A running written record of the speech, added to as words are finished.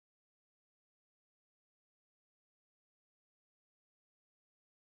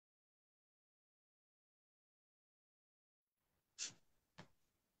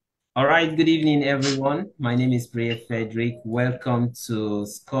All right, good evening, everyone. My name is Brea Frederick. Welcome to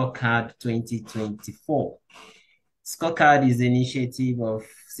Scorecard 2024. Scorecard is the initiative of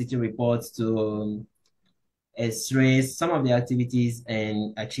City Reports to x-ray some of the activities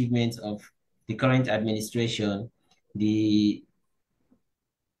and achievements of the current administration. The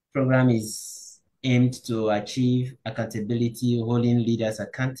program is aimed to achieve accountability, holding leaders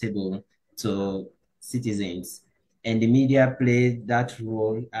accountable to citizens. And the media play that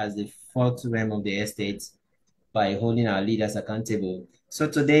role as the fourth realm of the estate by holding our leaders accountable. So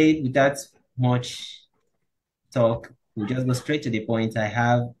today, without much talk, we'll just go straight to the point. I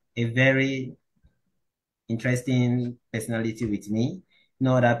have a very interesting personality with me.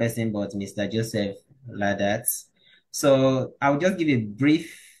 No other person but Mr. Joseph Ladat. So I'll just give a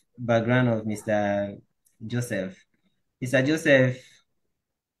brief background of Mr. Joseph. Mr. Joseph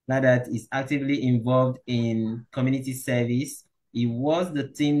Ladat is actively involved in community service. He was the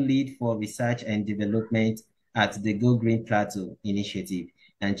team lead for research and development at the Go Green Plateau Initiative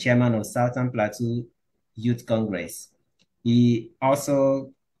and chairman of Southern Plateau Youth Congress. He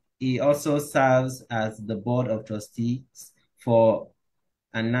also he also serves as the board of trustees for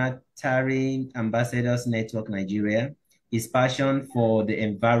Anatarin Ambassadors Network Nigeria. His passion for the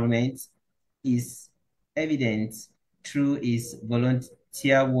environment is evident through his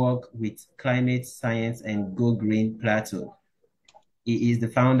volunteer work with climate science and Go Green Plateau. He is the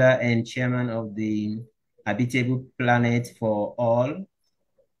founder and chairman of the Habitable Planet for All,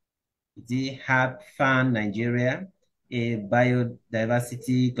 the Hab Fan Nigeria, a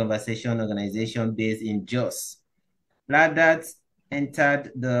biodiversity conservation organization based in Jos. Ladat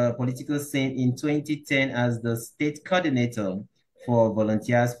entered the political scene in 2010 as the state coordinator for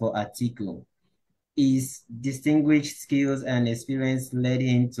Volunteers for Article. His distinguished skills and experience led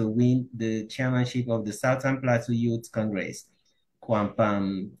him to win the chairmanship of the Southern Plateau Youth Congress,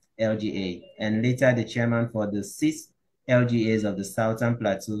 Kwampam LGA, and later the chairman for the six LGAs of the Southern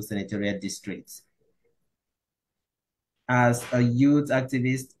Plateau Senatorial District. As a youth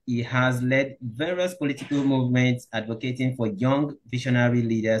activist, he has led various political movements advocating for young visionary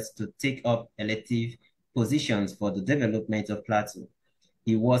leaders to take up elective positions for the development of Plateau.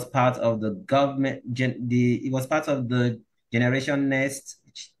 He was part of the government, he was part of the Generation Next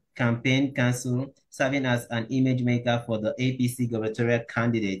campaign council, serving as an image maker for the APC gubernatorial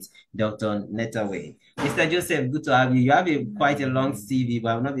candidate, Dr. Netaway. Mr. Joseph, good to have you. You have quite a long CV, but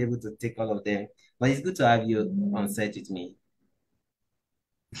I will not be able to take all of them. But it's good to have you on set with me.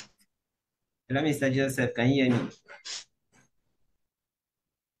 Hello, Mr. Joseph, can you hear me?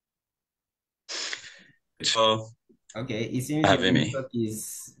 For Okay, it seems your having me. network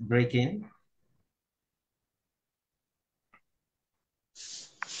is breaking.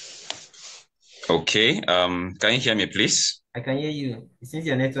 Okay. Can you hear me, please? I can hear you. It seems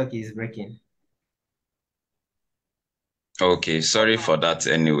your network is breaking. Okay. Sorry for that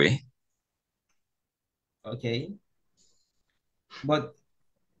anyway. Okay, but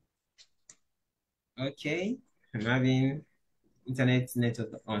okay, I'm having internet network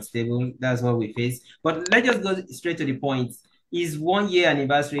unstable. That's what we face. But let's just go straight to the point. Is 1 year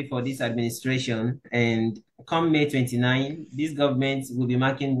anniversary for this administration, and come May 29, this government will be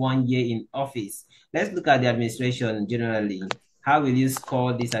marking 1 year in office. Let's look at the administration generally. How will you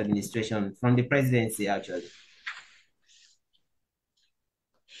score this administration from the presidency, actually?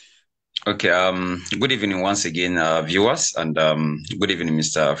 Okay. Good evening once again, viewers, and good evening,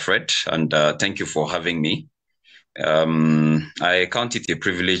 Mr. Fred, and thank you for having me. I count it a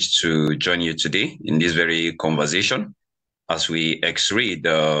privilege to join you today in this very conversation as we x-ray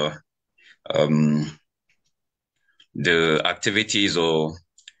the activities or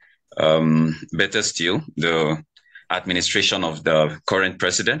better still, the administration of the current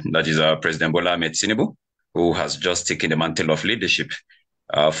president, that is President Bola Ahmed Tinubu, who has just taken the mantle of leadership.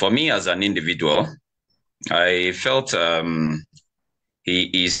 For me as an individual, I felt he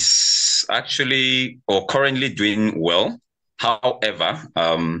is actually or currently doing well. However,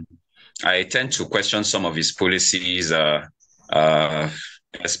 I tend to question some of his policies, uh,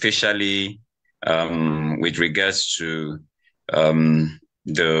 especially with regards to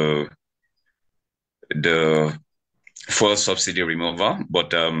the the fuel subsidy removal.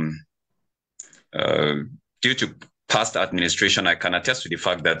 But uh, due to past administration, I can attest to the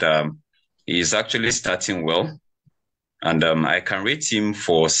fact that he is actually starting well, and I can rate him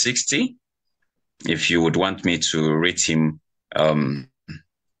for 60 if you would want me to rate him um,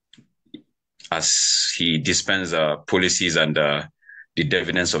 as he dispense policies and the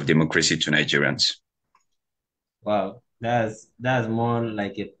dividends of democracy to Nigerians. Wow, that's more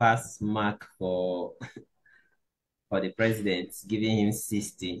like a pass mark for the president, giving him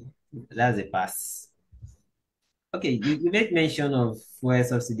 60. That's a pass. Okay, you made mention of fuel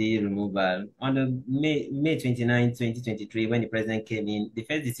subsidy removal. On the May 29, 2023, when the president came in, the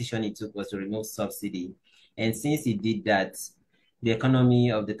first decision he took was to remove subsidy. And since he did that, the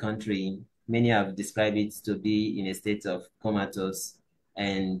economy of the country, many have described it to be in a state of comatose.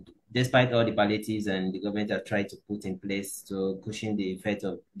 And despite all the palliatives and the government have tried to put in place to cushion the effect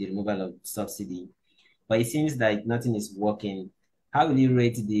of the removal of subsidy, but it seems like nothing is working. How will you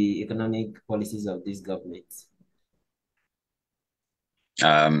rate the economic policies of this government?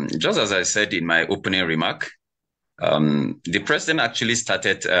 Just as I said in my opening remark, the president actually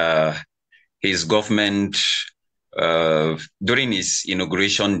started his government during his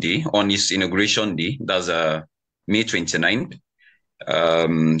inauguration day, on his inauguration day, that's May 29th.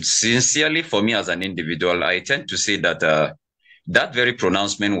 Sincerely, for me as an individual, I tend to say that that very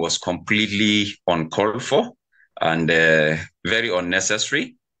pronouncement was completely uncalled for and very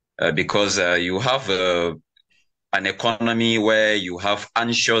unnecessary because you have an economy where you have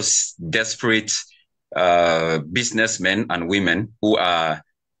anxious, desperate businessmen and women who are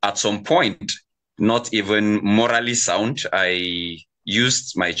at some point not even morally sound. I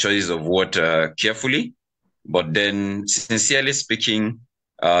used my choice of word carefully, but then sincerely speaking,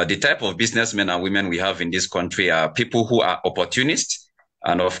 the type of businessmen and women we have in this country are people who are opportunists.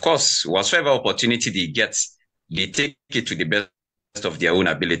 And of course, whatsoever opportunity they get, they take it to the best of their own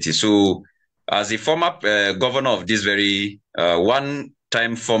ability. So as a former governor of this very one-time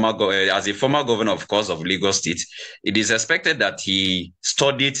as a former governor, of course, of Lagos State, it is expected that he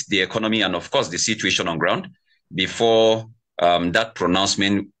studied the economy and, of course, the situation on ground before that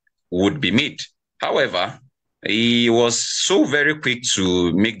pronouncement would be made. However, he was so very quick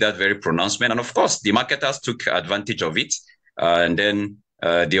to make that very pronouncement, and of course, the marketers took advantage of it. And then,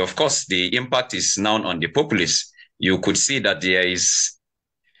 of course, the impact is now on the populace. You could see that there is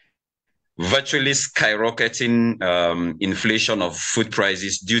virtually skyrocketing inflation of food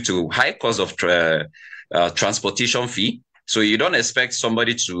prices due to high cost of transportation fee. So you don't expect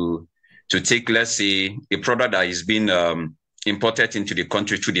somebody to take, let's say, a product that is being imported into the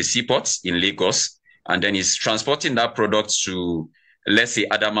country through the seaports in Lagos, and then is transporting that product to, let's say,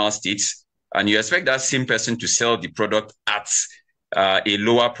 Adamawa states, and you expect that same person to sell the product at a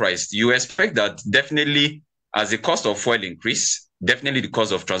lower price. You expect that definitely as the cost of fuel increase, definitely the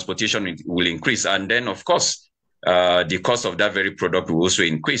cost of transportation will increase. And then, of course, the cost of that very product will also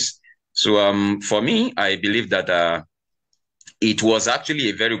increase. So for me, I believe that it was actually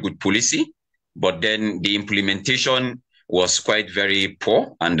a very good policy, but then the implementation was quite very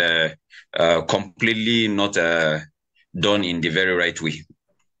poor and completely not done in the very right way.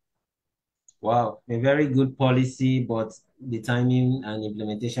 Wow, a very good policy, but the timing and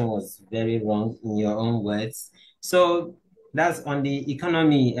implementation was very wrong in your own words. So that's on the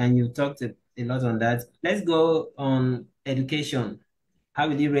economy, and you talked a lot on that. Let's go on education. How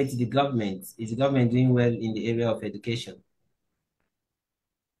will you rate the government? Is the government doing well in the area of education?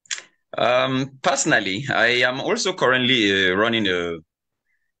 Personally, I am also currently running a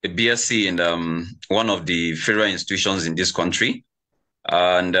BSc in one of the federal institutions in this country.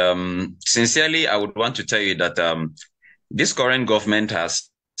 And sincerely, I would want to tell you that this current government has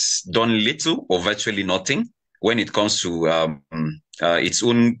done little or virtually nothing when it comes to its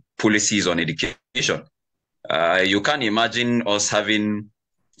own policies on education. You can imagine us having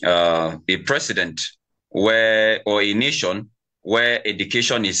a president or a nation where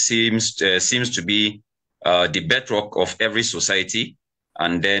education seems to be the bedrock of every society,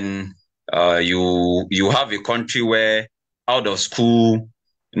 and then you have a country where out of school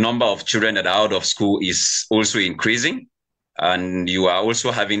number of children that are out of school is also increasing, and you are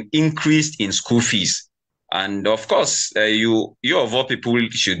also having increased in school fees. And of course, you of all people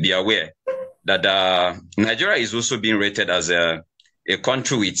should be aware that Nigeria is also being rated as a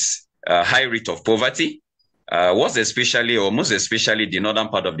country with a high rate of poverty, most especially the northern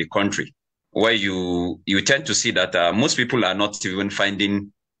part of the country, where you tend to see that most people are not even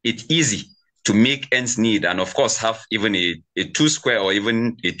finding it easy to make ends meet, and of course have even a 2 square or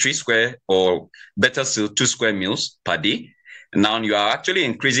even a 3 square or better still 2 square meals per day. Now you are actually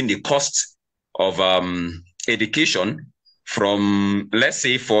increasing the cost of education from, let's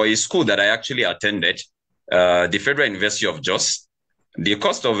say, for a school that I actually attended, the Federal University of Jos. The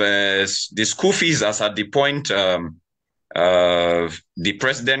cost of the school fees as at the point the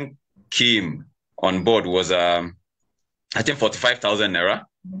president came on board was, I think, 45,000 naira.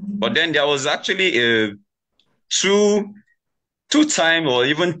 But then there was actually a two time or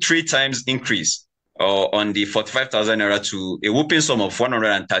even 3 times increase on the 45,000 naira to a whooping sum of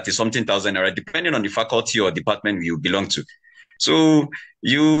 130 something thousand naira, depending on the faculty or department you belong to. So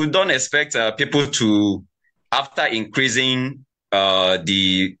you don't expect people to, after increasing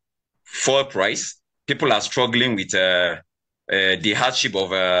the fuel price, people are struggling with the hardship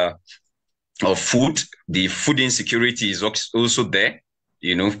of food. The food insecurity is also there.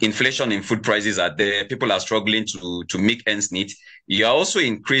 You know, inflation in food prices are there. People are struggling to make ends meet. You are also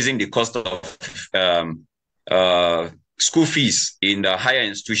increasing the cost of um, uh, school fees in the higher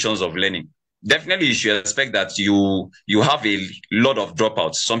institutions of learning. Definitely, you should expect that you have a lot of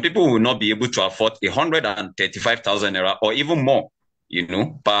dropouts. Some people will not be able to afford 135,000 naira or even more, you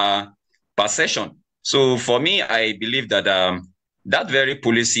know, per session. So for me, I believe that that very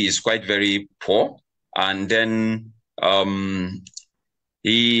policy is quite very poor. And then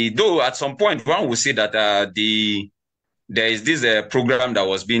though at some point one will say that there is this program that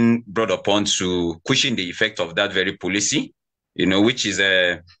was being brought upon to cushion the effect of that very policy, you know, which is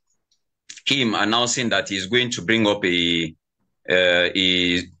him announcing that he's going to bring up I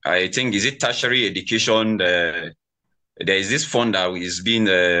think, is it tertiary education? There is this fund that is being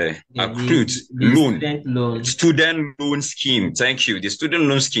Yeah, accrued the student loan scheme. Thank you, the student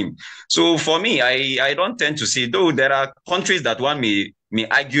loan scheme. So for me, I don't tend to see, though there are countries that one may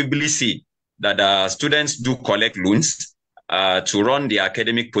arguably see that students do collect loans to run the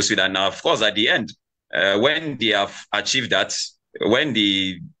academic pursuit, and of course at the end, when they have achieved that, when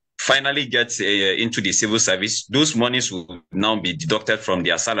they finally get into the civil service, those monies will now be deducted from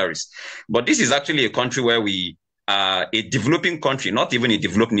their salaries. But this is actually a country where we are a developing country, not even a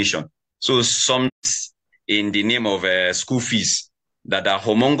developed nation. So some in the name of school fees that are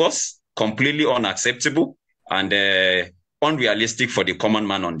humongous, completely unacceptable, and unrealistic for the common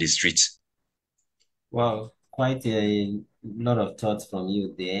man on the streets. Wow, quite a lot of thoughts from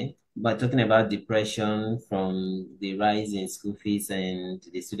you there. But talking about depression from the rise in school fees and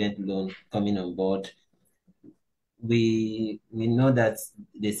the student loan coming on board, we know that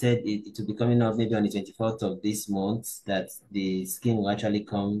they said it will be coming up maybe on the 24th of this month that the scheme will actually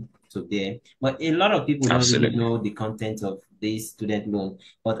come to bear. But a lot of people don't really Absolutely. know the content of this student loan.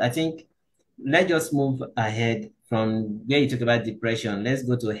 But I think let's just move ahead from where you talk about depression. Let's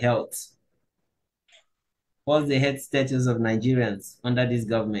go to health. What's the health status of Nigerians under this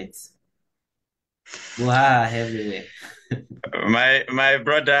government? Buha everywhere. My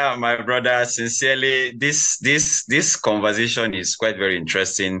brother, sincerely, this conversation is quite very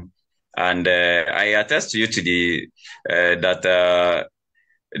interesting, and I attest to you to the that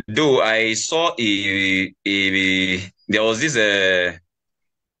though I saw there was this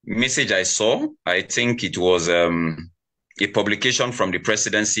message I saw. I think it was a publication from the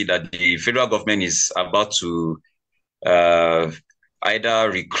presidency that the federal government is about to uh,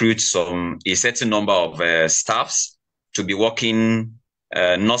 either recruit a certain number of staffs to be working,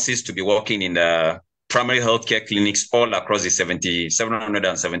 nurses to be working in the primary healthcare clinics all across the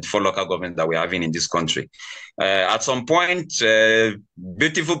 774 local governments that we're having in this country. At some point,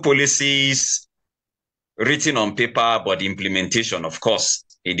 beautiful policies written on paper, but the implementation, of course,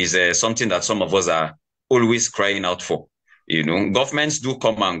 it is something that some of us are always crying out for. You know, governments do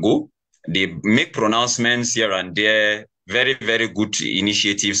come and go. They make pronouncements here and there, very, very good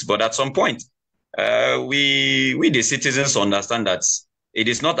initiatives. But at some point, we the citizens understand that it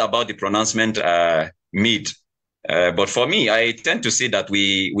is not about the pronouncement made. But for me, I tend to say that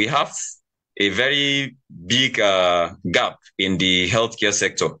we have a very big gap in the healthcare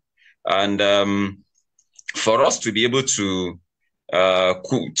sector. And for us to be able to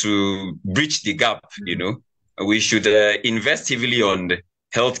bridge the gap, you know, we should invest heavily on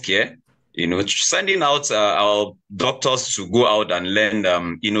healthcare. You know, sending out our doctors to go out and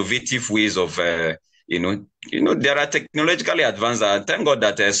learn innovative ways of, there are technologically advanced. Thank God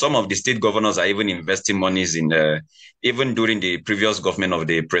that some of the state governors are even investing monies in, even during the previous government of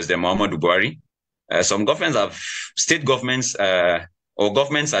the President Muhammadu Buhari. Some governments state governments or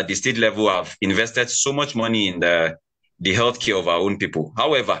governments at the state level have invested so much money in the healthcare of our own people.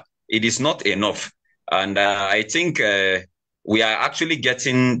 However, it is not enough. And I think we are actually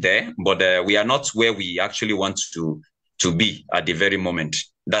getting there, but we are not where we actually want to be at the very moment.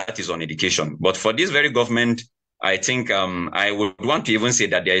 That is on education. But for this very government, I think I would want to even say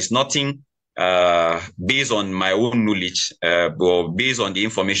that there is nothing based on my own knowledge or based on the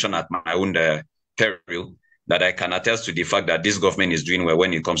information at my own peril that I can attest to the fact that this government is doing well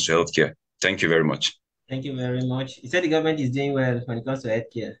when it comes to healthcare. Thank you very much. Thank you very much. You said the government is doing well when it comes to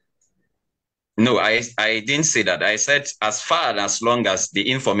healthcare. No, I didn't say that. I said as far and as long as the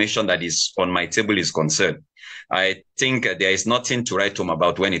information that is on my table is concerned, I think there is nothing to write home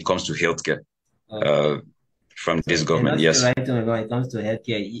about when it comes to healthcare Okay. from So this there's government. nothing to Yes. write home about when it comes to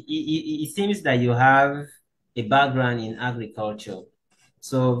healthcare. It seems that you have a background in agriculture.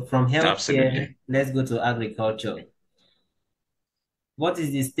 So from healthcare, Absolutely. let's go to agriculture. What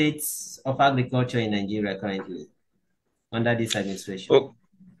is the state of agriculture in Nigeria currently under this administration? Oh,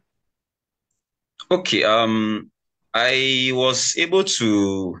 okay. I was able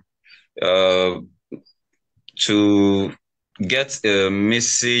uh, to get a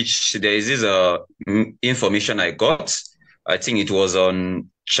message. There is this information I got. I think it was on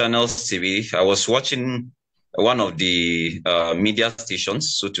Channels TV. I was watching one of the media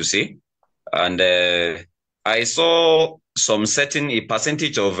stations, so to say, and I saw some certain a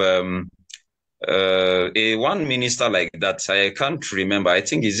percentage of a one minister like that. I can't remember. I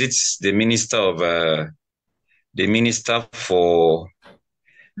think is it the minister for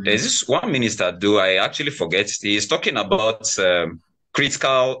there's this one minister, though I actually forget. He's talking about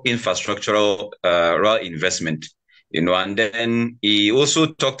critical infrastructural rural investment, and then he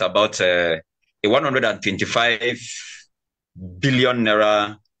also talked about a 125 billion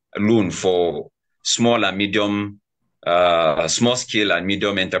naira loan for small scale and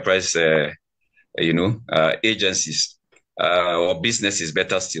medium enterprise, agencies or businesses,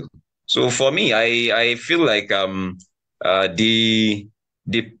 better still. So for me, I feel like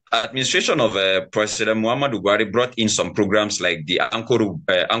the administration of President Muhammadu Buhari brought in some programs like the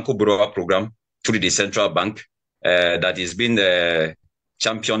Anko Borrower program through the central bank that is being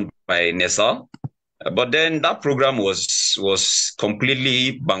championed by NESAL. But then that program was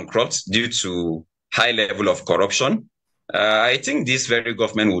completely bankrupt due to high level of corruption. I think this very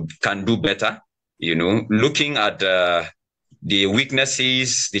government can do better, looking at the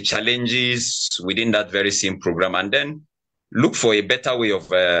weaknesses, the challenges within that very same program, and then look for a better way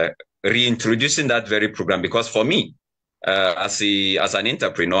of reintroducing that very program. Because for me, as an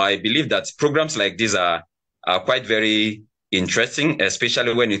entrepreneur, I believe that programs like these are quite very interesting,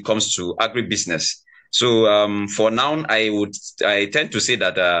 especially when it comes to agribusiness. So for now, I tend to say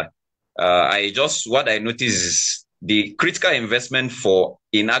that what I notice is the critical investment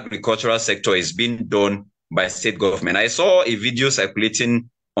in agricultural sector is being done by state government. I saw a video circulating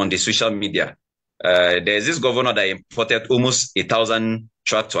on the social media. There's this governor that imported almost 1,000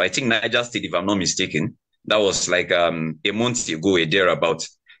 tractor. I think Niger State, if I'm not mistaken. That was like a month ago, a thereabout.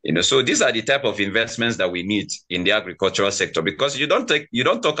 So these are the type of investments that we need in the agricultural sector, because you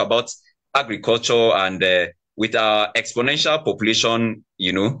don't talk about agriculture and with our exponential population,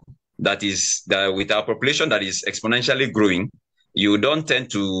 with our population that is exponentially growing, you don't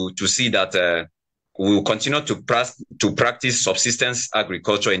tend to see that we will continue to practice subsistence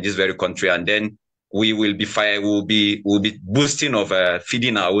agriculture in this very country, and then we will be will be boosting of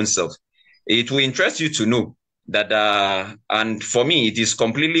feeding our own self. It will interest you to know that, and for me, it is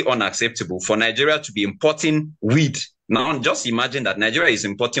completely unacceptable for Nigeria to be importing wheat. Now, just imagine that Nigeria is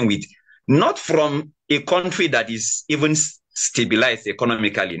importing wheat, not from a country that is even stabilized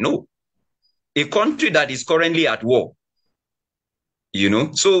economically. No, a country that is currently at war.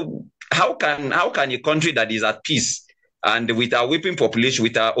 So how can a country that is at peace and with our weeping population,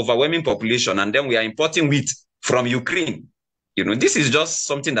 with our overwhelming population, and then we are importing wheat from Ukraine? This is just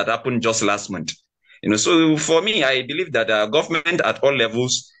something that happened just last month. So for me, I believe that government at all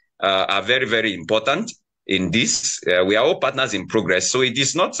levels are very, very important in this. We are all partners in progress. So it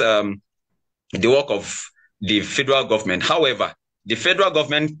is not the work of the federal government. However, the federal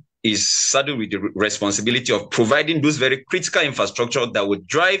government is saddled with the responsibility of providing those very critical infrastructure that would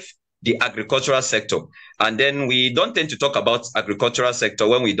drive the agricultural sector. And then we don't tend to talk about agricultural sector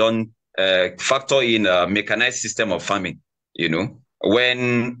when we don't factor in a mechanized system of farming.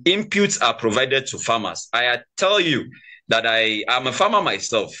 When inputs are provided to farmers, I tell you that I am a farmer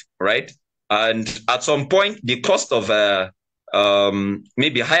myself, right? And at some point, the cost of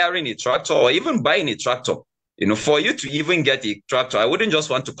maybe hiring a tractor or even buying a tractor, for you to even get a tractor, I wouldn't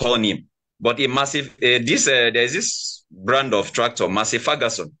just want to call him, but a massive, there's this brand of tractor, Massey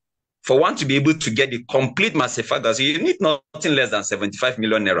Ferguson. For one to be able to get the complete Massey Ferguson, you need nothing less than 75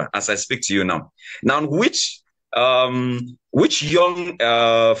 million naira as I speak to you now. Now, which young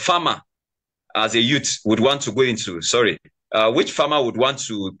farmer as a youth would want to go into, which farmer would want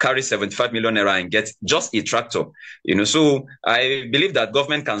to carry 75 million naira and get just a tractor? So I believe that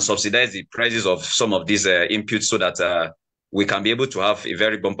government can subsidize the prices of some of these inputs so that we can be able to have a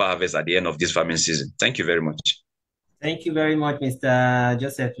very bumper harvest at the end of this farming season. Thank you very much. Thank you very much, Mr.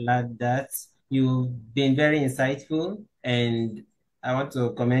 Joseph Ladat. You've been very insightful, and I want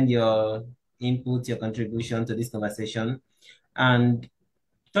to commend your input, your contribution to this conversation. And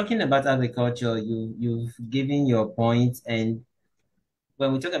talking about agriculture, you've given your point, and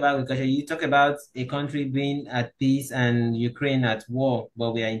when we talk about agriculture, you talk about a country being at peace and Ukraine at war,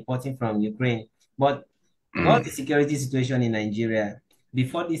 but we are importing from Ukraine. But What's the security situation in Nigeria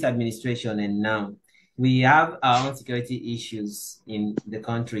before this administration and now? We have our own security issues in the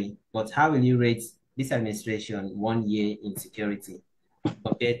country, but how will you rate this administration 1 year in security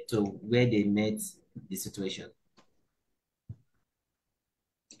compared to where they met the situation?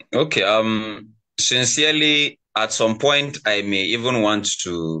 Okay. Sincerely, at some point, I may even want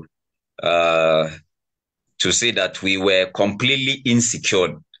uh to say that we were completely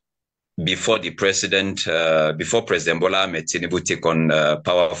insecure before President Bola Ahmed Tinubu take on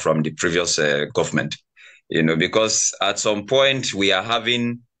power from the previous government. Because at some point we are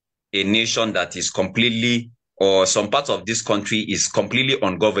having a nation that is completely, or some parts of this country is completely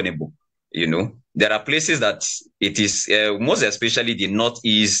ungovernable. There are places that it is, most especially the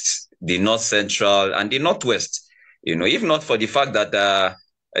northeast, the north central, and the northwest. If not for the fact that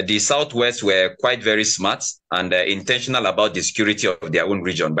the Southwest were quite very smart and intentional about the security of their own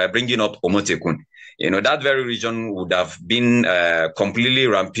region by bringing up Omotekun. That very region would have been completely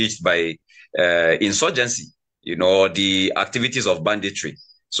rampaged by insurgency, the activities of banditry.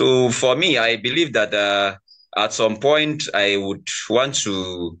 So for me, I believe that at some point I would want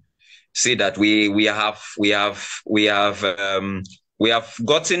to say that we have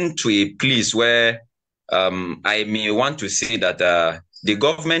gotten to a place where I may want to say that the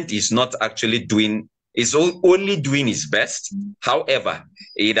government is not actually doing, is only doing its best. However,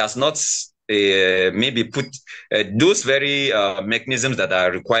 it has not maybe put those very mechanisms that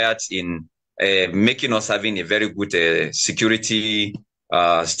are required in making us having a very good security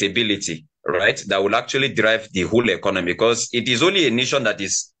stability, right? That will actually drive the whole economy, because it is only a nation that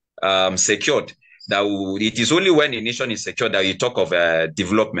is secured. It is only when a nation is secure that you talk of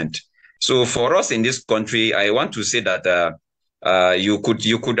development. So for us in this country, I want to say that you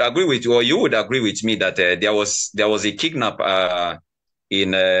could agree with, or you would agree with me that there was a kidnap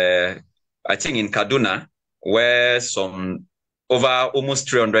in I think in Kaduna, where some over almost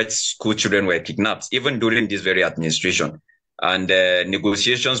 300 school children were kidnapped, even during this very administration. And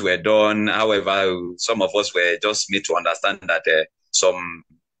negotiations were done. However, some of us were just made to understand that some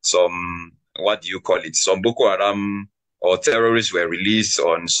what do you call it? Some Boko Haram or terrorists were released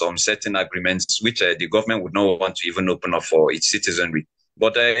on some certain agreements, which the government would not want to even open up for its citizenry.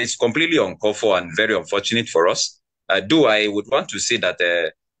 But it's completely uncalled for and very unfortunate for us. I would want to say that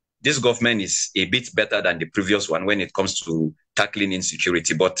this government is a bit better than the previous one when it comes to tackling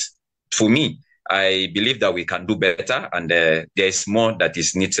insecurity. But for me, I believe that we can do better, and there is more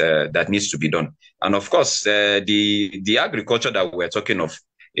that needs to be done. And of course, the agriculture that we're talking of,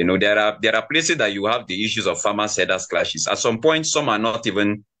 there are places that you have the issues of farmers-herders clashes. At some point, some are not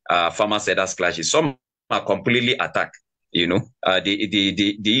even farmers-herders clashes. Some are completely attacked.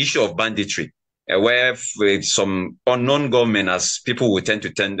 The issue of banditry, where some unknown government, as people would tend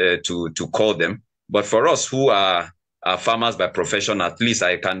to call them. But for us who are farmers by profession, at least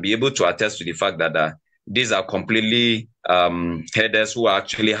I can be able to attest to the fact that these are completely herders who are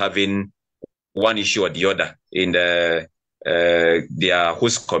actually having one issue or the other in their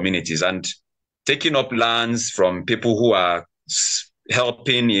host communities, and taking up lands from people who are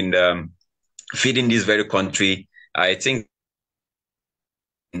helping in feeding this very country. I think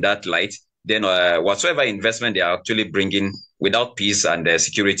in that light, then whatsoever investment they are actually bringing, without peace and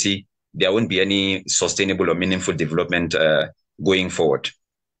security, there won't be any sustainable or meaningful development going forward.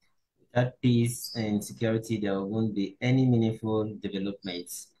 Without peace and security, there won't be any meaningful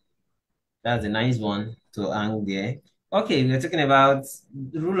developments. That's a nice one to hang there. Okay, we're talking about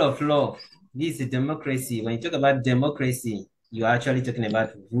the rule of law. This is a democracy. When you talk about democracy, you're actually talking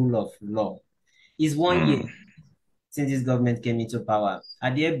about rule of law. It's 1 year since this government came into power.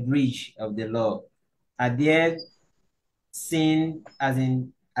 Are there breach of the law? Are there seen as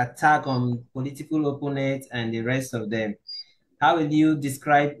an attack on political opponents and the rest of them? How will you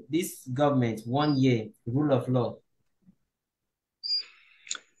describe this government 1 year rule of law?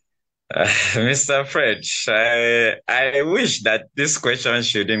 Mr. Fred, I wish that this question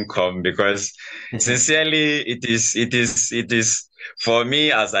shouldn't come, because sincerely, it is for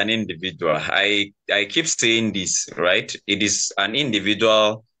me as an individual. I keep saying this, right? It is an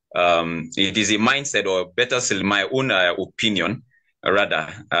individual. It is a mindset, or better still, my own opinion,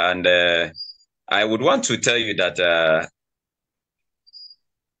 rather. And I would want to tell you that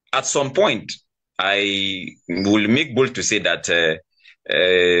at some point, I will make bold to say that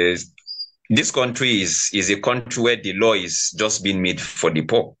this country is a country where the law is just being made for the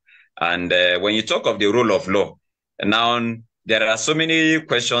poor. And when you talk of the rule of law, now there are so many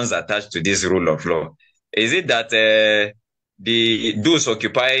questions attached to this rule of law. Is it that those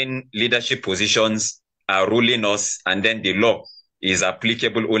occupying leadership positions are ruling us, and then the law is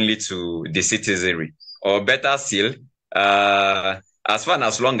applicable only to the citizenry? Or is it that the citizenry are actually ruling the country? Or is it that the citizenry are actually ruling the law? And or better still, as far and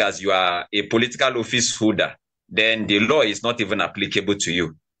as long as you are a political office holder, then the law is not even applicable to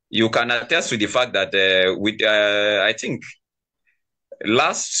you. You can attest to the fact that I think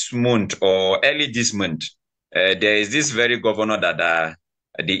last month or early this month, there is this very governor that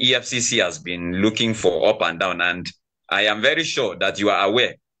the EFCC has been looking for up and down. And I am very sure that you are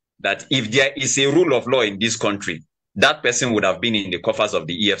aware that if there is a rule of law in this country, that person would have been in the coffers of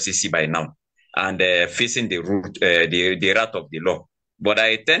the EFCC by now and facing the wrath of the law. But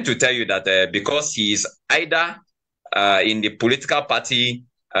I tend to tell you that because he is either in the political party,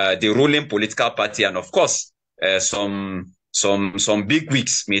 the ruling political party, and of course, some big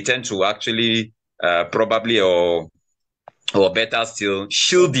wigs may tend to actually probably or better still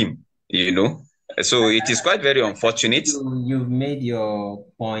shield him, you know. So it is quite very unfortunate. You've made your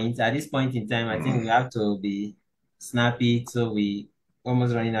point. At this point in time, I think we have to be snappy, so we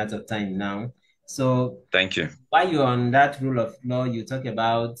almost running out of time now. So Thank you. while you're on that rule of law, you talk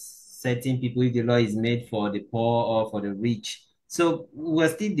about certain people if the law is made for the poor or for the rich. So we're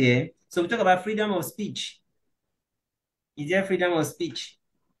still there. So we talk about freedom of speech. Is there freedom of speech?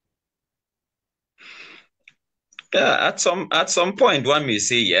 Yeah, at some point, one may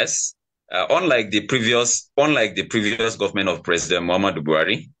say yes. Unlike the previous government of President Muhammadu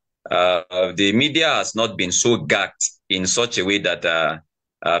Buhari, the media has not been so gagged in such a way that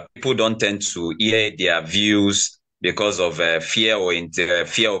people don't tend to hear their views because of fear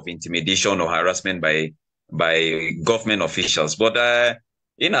of intimidation or harassment by government officials. But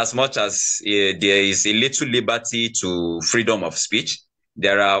in as much as there is a little liberty to freedom of speech,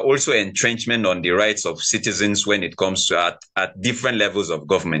 there are also entrenchment on the rights of citizens when it comes to at different levels of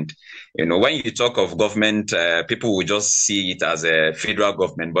government. You know, when you talk of government, people will just see it as a federal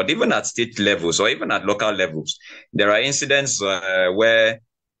government, but even at state levels or even at local levels, there are incidents where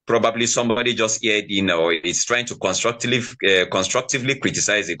probably somebody just heard in or is trying to constructively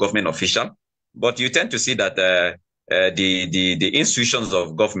criticize a government official. But you tend to see that the institutions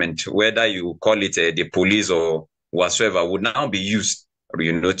of government, whether you call it the police or whatsoever, would now be used,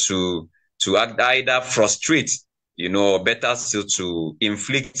 you know, to either frustrate, you know, or better still to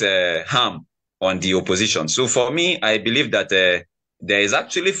inflict harm on the opposition. So for me, I believe that there is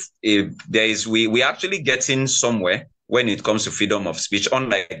actually we actually getting somewhere when it comes to freedom of speech,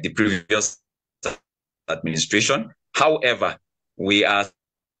 unlike the previous administration. However, we are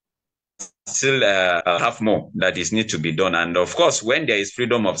still have more that is need to be done. And of course, when there is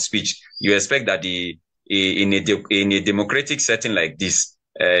freedom of speech, you expect that in a democratic setting like this,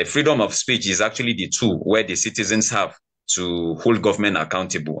 freedom of speech is actually the tool where the citizens have to hold government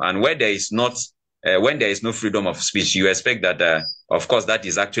accountable. And where there is not, when there is no freedom of speech, you expect that, of course, that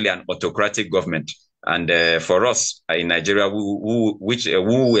is actually an autocratic government. And for us in Nigeria, who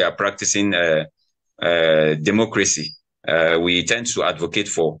we are practicing democracy, we tend to advocate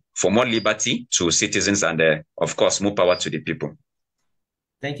for more liberty to citizens and, of course, more power to the people.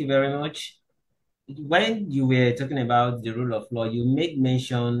 Thank you very much. When you were talking about the rule of law, you made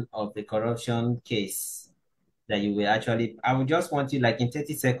mention of the corruption case that you were actually, I would just want you, like in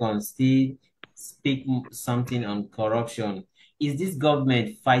 30 seconds, still speak something on corruption. Is this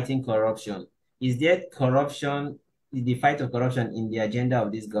government fighting corruption? Is there corruption, the fight of corruption in the agenda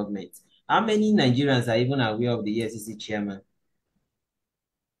of this government? How many Nigerians are even aware of the EFCC chairman?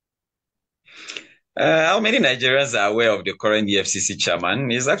 How many Nigerians are aware of the current EFCC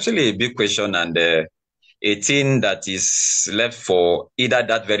chairman is actually a big question, and a thing that is left for either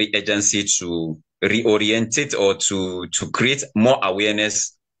that very agency to reorient it or to create more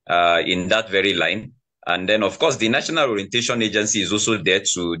awareness in that very line. And then, of course, the National Orientation Agency is also there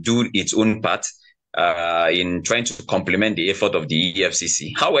to do its own part in trying to complement the effort of the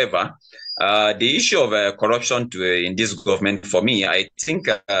EFCC. However, the issue of corruption in this government, for me, I think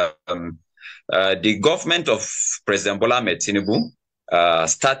the government of President Bola Ahmed Tinubu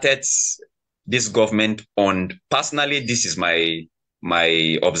started this government on, personally, this is my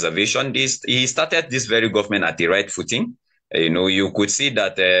observation, he started this very government at the right footing. You know, you could see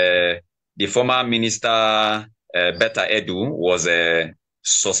that the former minister, Betta Edu, was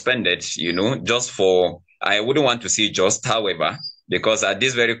suspended, you know, just for, I wouldn't want to say just, however, because at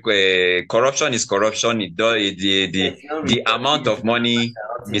this very corruption is corruption. The amount of money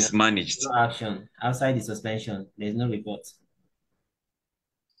mismanaged. No action outside the suspension. There's no report.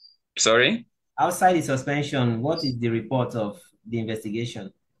 Sorry? Outside the suspension, what is the report of the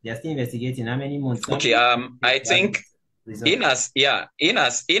investigation? They are still investigating. How many months? Okay. I think in as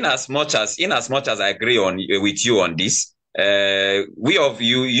much as I agree with you on this,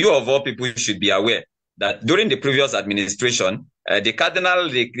 you of all people should be aware that during the previous administration,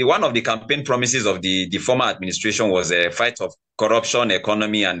 one of the campaign promises of the former administration was a fight of corruption,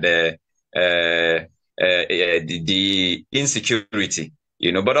 economy, and the insecurity.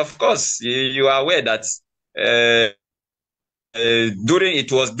 But of course, you are aware that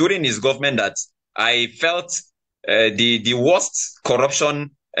during his government that I felt the worst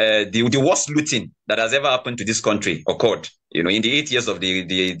corruption, the worst looting that has ever happened to this country occurred. In the 8 years of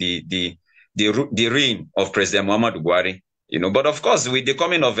the reign of President Muhammadu Buhari. But of course, with the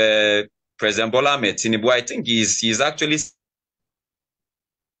coming of President Bola Ahmed Tinubu, I think he's actually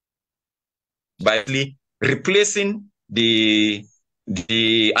by replacing the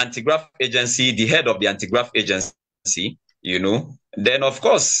anti-graft agency, the head of the anti-graft agency, then of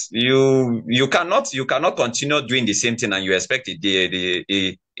course you cannot continue doing the same thing and you expect a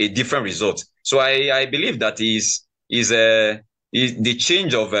different result. So I believe that the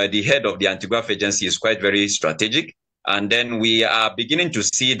change of the head of the anti-graft agency is quite very strategic. And then we are beginning to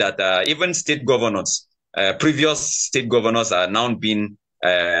see that even state governors, previous state governors are now being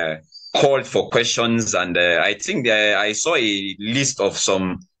called for questions. And I think I saw a list of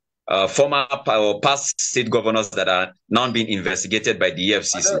some former or past state governors that are now being investigated by the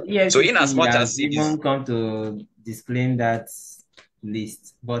EFCC. So in as much as it won't come to disclaim that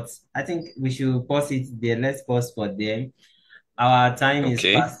list, but I think we should pause it there. Let's pause for them. Our time is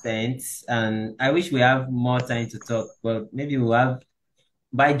fast spent, and I wish we have more time to talk, but maybe we'll have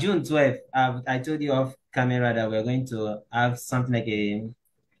by June 12th. I told you off camera that we're going to have something like a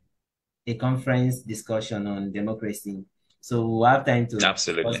conference discussion on democracy. So we'll have time to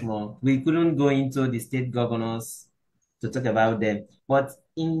discuss more. We couldn't go into the state governors to talk about them, but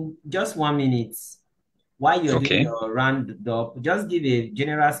in just 1 minute, while you're doing your roundup, just give a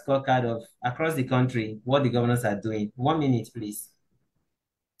general scorecard of across the country what the governors are doing. 1 minute, please,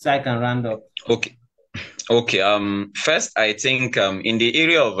 so I can round up. Okay. First, I think in the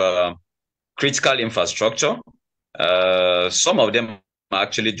area of critical infrastructure, some of them are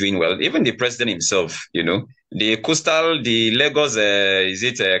actually doing well. Even the president himself, the Lagos, is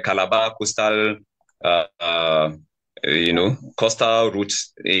it Calabar coastal, coastal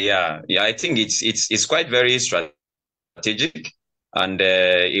routes? Yeah. I think it's quite very strategic and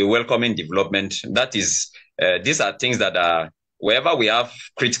a welcoming development. That is, these are things that are wherever we have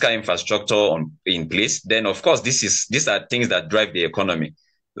critical infrastructure in place, then of course these are things that drive the economy.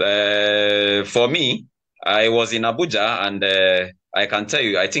 For me, I was in Abuja and I can tell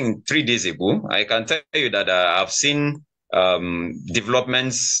you, I think 3 days ago, I can tell you that I've seen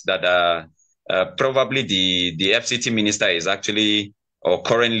developments that probably the FCT minister is actually or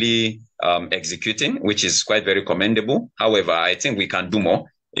currently executing, which is quite very commendable. However, I think we can do more.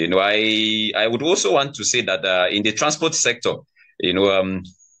 I would also want to say that in the transport sector,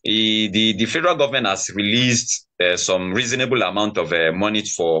 the federal government has released some reasonable amount of money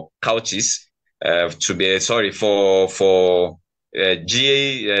for couches to be for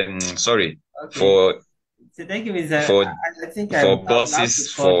GA for. So thank you, Mr. I think for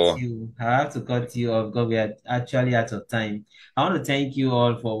buses I have to cut you off because we are actually out of time. I want to thank you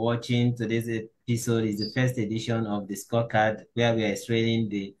all for watching today's episode. Is the first edition of the scorecard where we are explaining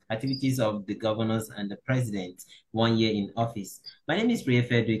the activities of the governors and the president 1 year in office. My name is Priya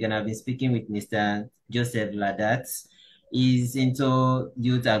Frederick and I've been speaking with Mr. Joseph Ladat. He's into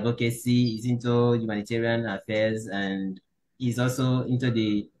youth advocacy, he's into humanitarian affairs, and he's also into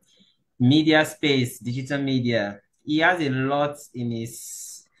the media space, digital media. He has a lot in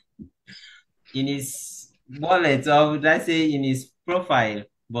his wallet, or would I say in his profile,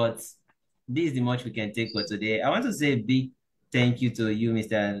 but this is the much we can take for today. I want to say a big thank you to you,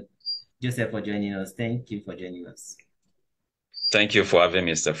 Mr. Joseph, for joining us. Thank you for joining us. Thank you for having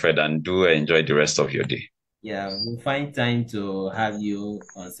me, Mr. Fred, and do enjoy the rest of your day. Yeah, we'll find time to have you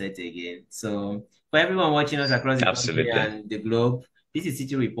on set again. So for everyone watching us across the country and the globe, this is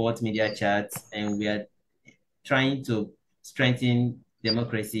City Report Media Chat, and we are trying to strengthen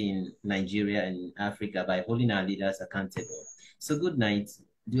democracy in Nigeria and Africa by holding our leaders accountable. So good night.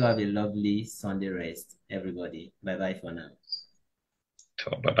 Do have a lovely Sunday rest, everybody. Bye-bye for now.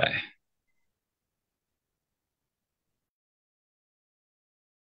 Bye-bye.